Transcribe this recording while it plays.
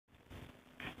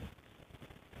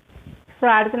So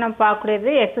அடுத்து நம்ம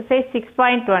பார்க்கக்கூடியது எக்ஸசைஸ்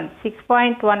 6.1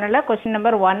 6.1ல் கொஸ்டின்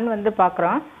நம்பர் 1 வந்து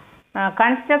பார்க்குறோம்.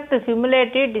 Construct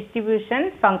சிமுலேட்டிவ் distribution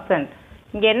function.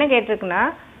 இங்கே என்ன கேட்டிருக்குன்னா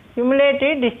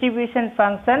சிமுலேட்டிவ் distribution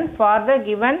function for the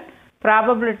given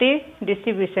probability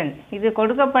distribution. இது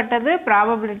கொடுக்கப்பட்டது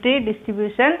ப்ராபபிலிட்டி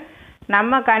டிஸ்ட்ரிபியூஷன்.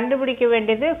 நம்ம கண்டுபிடிக்க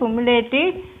வேண்டியது குமுலேட்டிவ்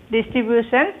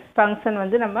டிஸ்ட்ரிபியூஷன் ஃபங்க்ஷன்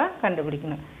வந்து நம்ம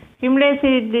கண்டுபிடிக்கணும்.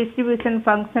 குமுலேட்டிவ் டிஸ்ட்ரிபியூஷன்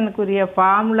ஃபங்க்ஷனுக்குரிய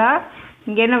ஃபார்முலா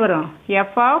இங்கே என்ன வரும்?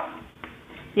 f of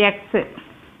x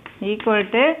equal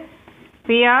to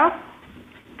p of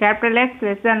capital X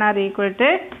less than or equal to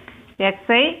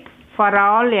xi for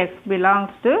all x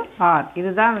belongs to R.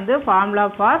 இதுதான் வந்து formula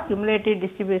for cumulative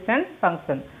distribution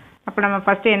function. அப்போ நம்ம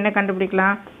ஃபஸ்ட்டு என்ன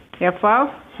கண்டுபிடிக்கலாம்? f of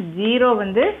 0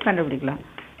 வந்து கண்டுபிடிக்கலாம்.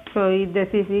 So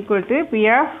this is equal to p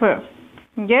of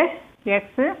இங்கே x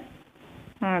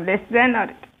less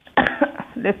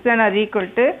than or equal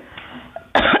to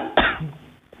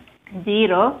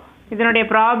 0. இதனுடைய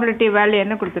ப்ராபபிலிட்டி வேல்யூ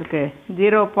என்ன கொடுத்துருக்கு?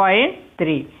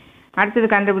 0.3. அடுத்தது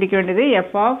கண்டுபிடிக்க வேண்டியது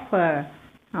f of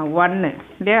 1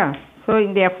 இல்லையா? ஸோ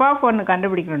இந்த f of 1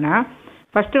 கண்டுபிடிக்கணும்னா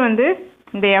ஃபஸ்ட்டு வந்து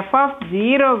இந்த f of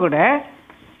 0 கூட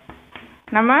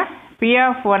நம்ம p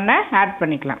of 1 ஆட்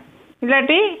பண்ணிக்கலாம்.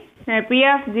 இல்லாட்டி p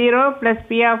of 0 plus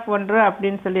p of 1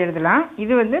 அப்படின்னு சொல்லி எழுதலாம்.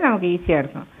 இது வந்து நமக்கு ஈஸியாக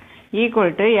இருக்கும்.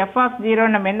 ஈக்குவல் டு f of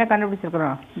 0 நம்ம என்ன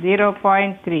கண்டுபிடிச்சிருக்கிறோம்?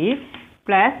 0.3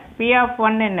 plus p of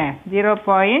 1 என்ன?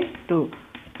 0.2.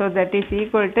 so that is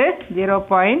equal to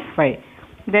 0.5.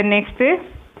 then next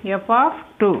f of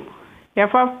 2.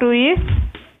 f of 2 is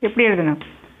எப்படி எழுதணும்?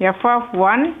 f of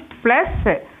 1 plus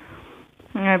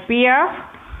p of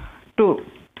 2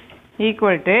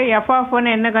 equal to f of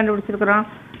 1 என்ன கண்டுபிடிச்சிருக்கிறோம்?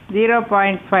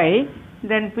 0.5.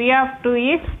 then p of 2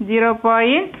 is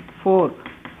 0.4.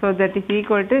 so that is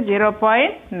equal to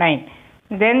 0.9.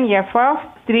 then f of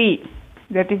 3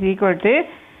 that is equal to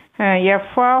f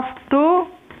of 2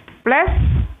 plus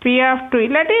p of 2.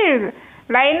 இல்லாட்டி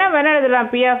லைனாக வேணால் எழுதலாம்.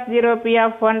 p of 0, p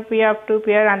of 1, p of 2, p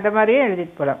அந்த மாதிரியே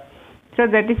எழுதிட்டு போகலாம். So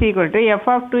that is equal to f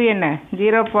of 2 என்ன?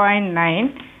 0.9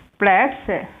 plus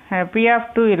p of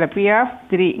 2 இல்லை p of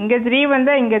 3. இங்கே 3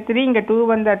 வந்தால் இங்கே 3, இங்கே 2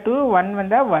 வந்தால் 2, 1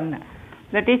 வந்தால் 1.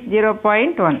 That is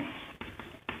 0.1.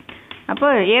 அப்போ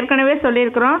ஏற்கனவே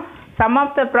சொல்லியிருக்கிறோம் sum of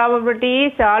the probability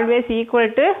is always equal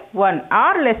to 1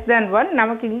 or less than 1.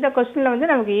 நமக்கு இந்த கொஸ்டினில் வந்து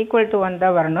நமக்கு equal to 1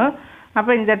 தான் வரணும்.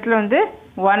 அப்போ இந்த இடத்துல வந்து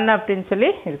 1 அப்படின்னு சொல்லி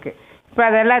இருக்குது. இப்போ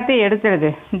அது எல்லாத்தையும் எடுத்துடுது.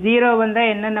 0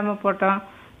 வந்தால் என்ன நம்ம போட்டோம்?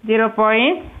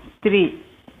 0.3.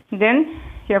 தென்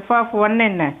f of 1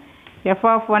 என்ன? f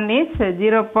of 1 is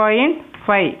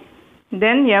 0.5.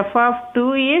 Then f of 2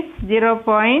 is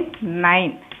 0.9.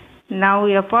 now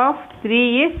f of 3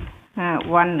 is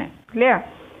 1 இல்லையா?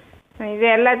 இது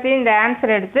எல்லாத்தையும் இந்த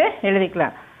ஆன்சர் எடுத்து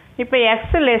எழுதிக்கலாம். இப்போ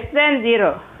எக்ஸ் லெஸ் தேன் 0,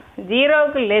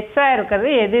 0க்கு லெஸ்ஸாக இருக்கிறது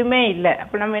எதுவுமே இல்லை.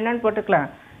 அப்போ நம்ம என்னென்னு போட்டுக்கலாம்?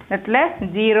 இடத்துல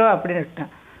 0 அப்படின்னு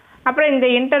விட்டோம். அப்புறம் இந்த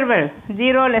interval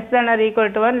 0 less than or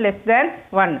equal to 1 less than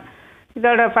 1.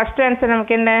 இதோட ஃபஸ்ட் ஆன்சர்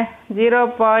நமக்கு என்ன?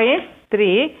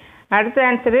 0.3. அடுத்த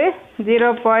answer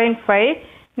 0.5.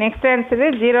 Next answer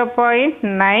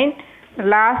 0.9.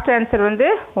 Last answer வந்து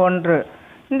 1.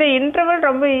 இந்த இன்டர்வல்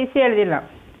ரொம்ப ஈஸியாக எழுதிடலாம்.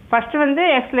 ஃபஸ்ட்டு வந்து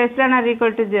X less than or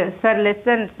equal to less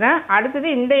than. அடுத்தது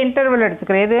இந்த இன்டர்வல்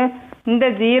எடுத்துக்கிறேன். இது இந்த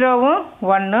 0வும்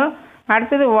 1,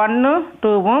 அடுத்தது 1ம்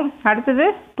 2வும், அடுத்தது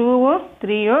 2வும்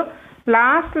 3யும்,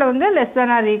 லாஸ்ட்டில் வந்து less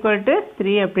than or equal to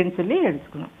 3 அப்படின்னு சொல்லி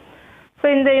எடுத்துக்கணும். ஸோ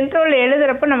இந்த இன்டர்வல்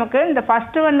எழுதுகிறப்ப நமக்கு இந்த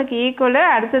ஃபஸ்ட்டு ஒன்னுக்கு ஈக்குவலை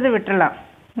அடுத்தது விட்டுடலாம்.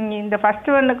 இந்த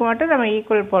ஃபஸ்ட்டு ஒன்னுக்கு மட்டும் நம்ம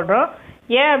ஈக்குவல் போடுறோம்.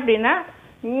 ஏன் அப்படின்னா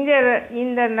இங்கே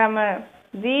இந்த நம்ம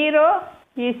 0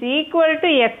 இஸ் ஈக்குவல்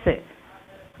டு எக்ஸு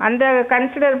அந்த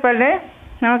கன்சிடர் பண்ணு.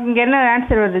 நமக்கு இங்கே என்ன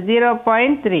ஆன்சர் வருது?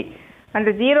 0.3. அந்த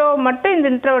 0 மட்டும் இந்த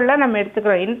இன்டர்வலில் நம்ம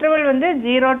எடுத்துக்கிறோம். இன்டர்வல் வந்து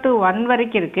 0 to 1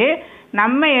 வரைக்கும் இருக்குது.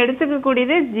 நம்ம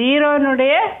எடுத்துக்கக்கூடியது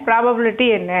 0னுடைய ப்ராபபிலிட்டி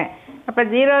என்ன? அப்போ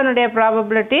 0னுடைய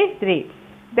probability 3.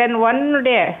 Then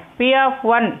 1னுடைய p of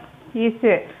 1 is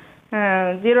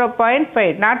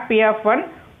 0.5 not p of 1.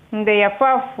 இந்த f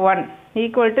of 1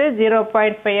 ஈக்குவல் டு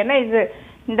 0.5. ஏன்னா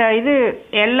இது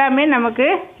எல்லாமே நமக்கு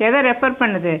எதை ரெஃபர்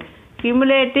பண்ணுது?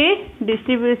 Cumulative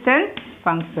distribution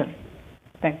function.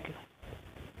 Thank you.